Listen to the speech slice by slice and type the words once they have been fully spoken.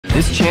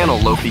This channel,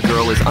 Lofi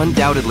Girl, is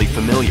undoubtedly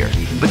familiar,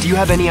 but do you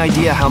have any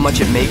idea how much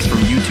it makes from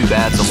YouTube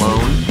ads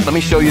alone? Let me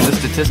show you the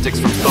statistics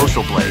from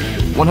Social Blade.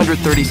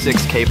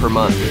 136K per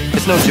month.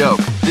 It's no joke.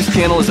 This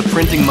channel is a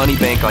printing money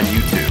bank on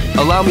YouTube.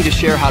 Allow me to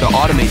share how to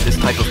automate this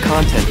type of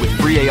content with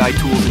free AI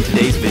tools in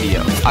today's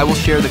video. I will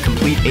share the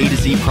complete A to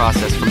Z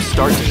process from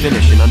start to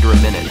finish in under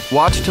a minute.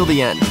 Watch till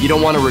the end. You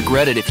don't want to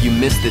regret it if you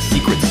miss this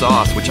secret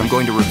sauce, which I'm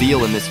going to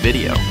reveal in this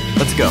video.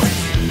 Let's go.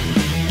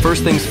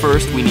 First things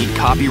first, we need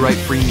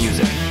copyright-free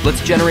music.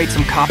 Let's generate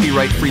some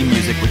copyright-free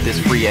music with this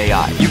free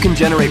AI. You can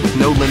generate with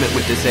no limit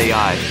with this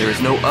AI. There is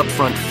no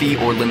upfront fee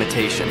or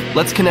limitation.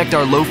 Let's connect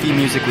our Lofi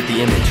music with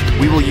the image.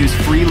 We will use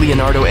free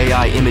Leonardo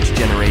AI image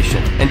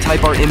generation and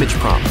type our image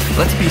prompt.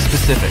 Let's be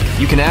specific.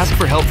 You can ask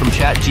for help from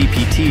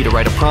ChatGPT to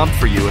write a prompt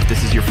for you if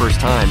this is your first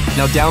time.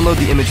 Now download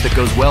the image that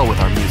goes well with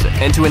our music.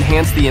 And to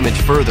enhance the image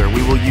further,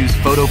 we will use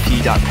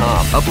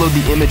photop.com. Upload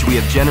the image we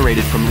have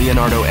generated from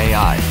Leonardo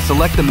AI.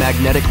 Select the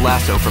magnetic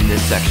lasso from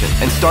this section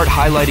and start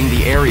highlighting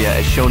the area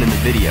as shown in the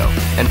video,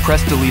 and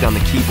press delete on the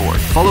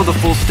keyboard. Follow the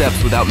full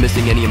steps without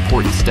missing any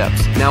important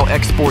steps. Now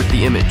export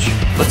the image.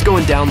 Let's go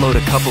and download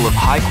a couple of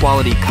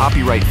high-quality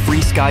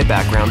copyright-free sky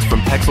backgrounds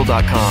from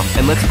pexel.com,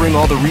 and let's bring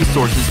all the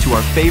resources to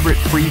our favorite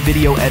free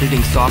video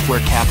editing software,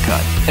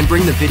 CapCut, and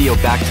bring the video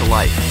back to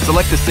life.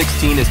 Select the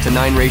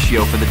 16:9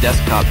 ratio for the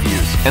desktop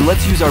views, and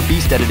let's use our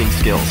beast editing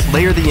skills.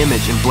 Layer the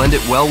image and blend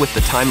it well with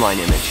the timeline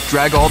image.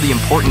 Drag all the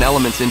important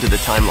elements into the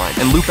timeline,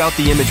 and loop out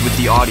the image with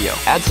the audio.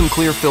 Add some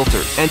clear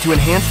filters, and to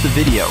enhance the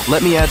video,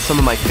 let me add some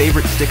of my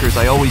favorite stickers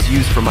I always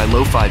use for my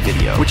lo-fi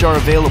video, which are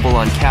available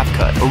on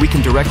CapCut, or we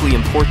can directly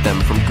import them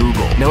from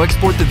Google. Now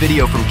export the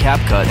video from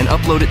CapCut and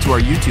upload it to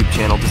our YouTube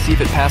channel to see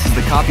if it passes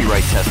the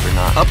copyright test or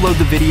not. Upload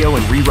the video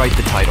and rewrite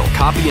the title.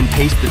 Copy and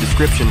paste the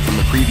description from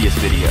the previous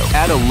video.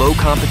 Add a low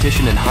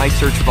competition and high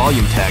search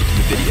volume tag to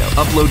the video.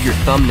 Upload your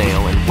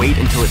thumbnail and wait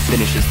until it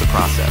finishes the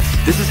process.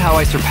 This is how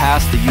I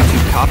surpass the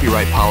YouTube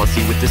copyright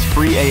policy with this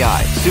free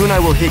AI. Soon I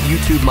will hit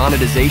YouTube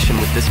monetization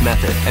with this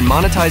method and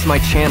monetize my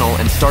channel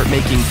and start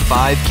making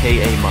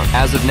 5K a month.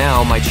 As of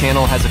now, my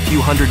channel has a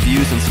few hundred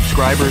views and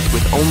subscribers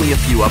with only a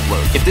few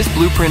uploads. If this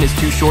blueprint is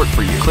too short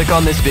for you, click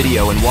on this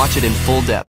video and watch it in full depth.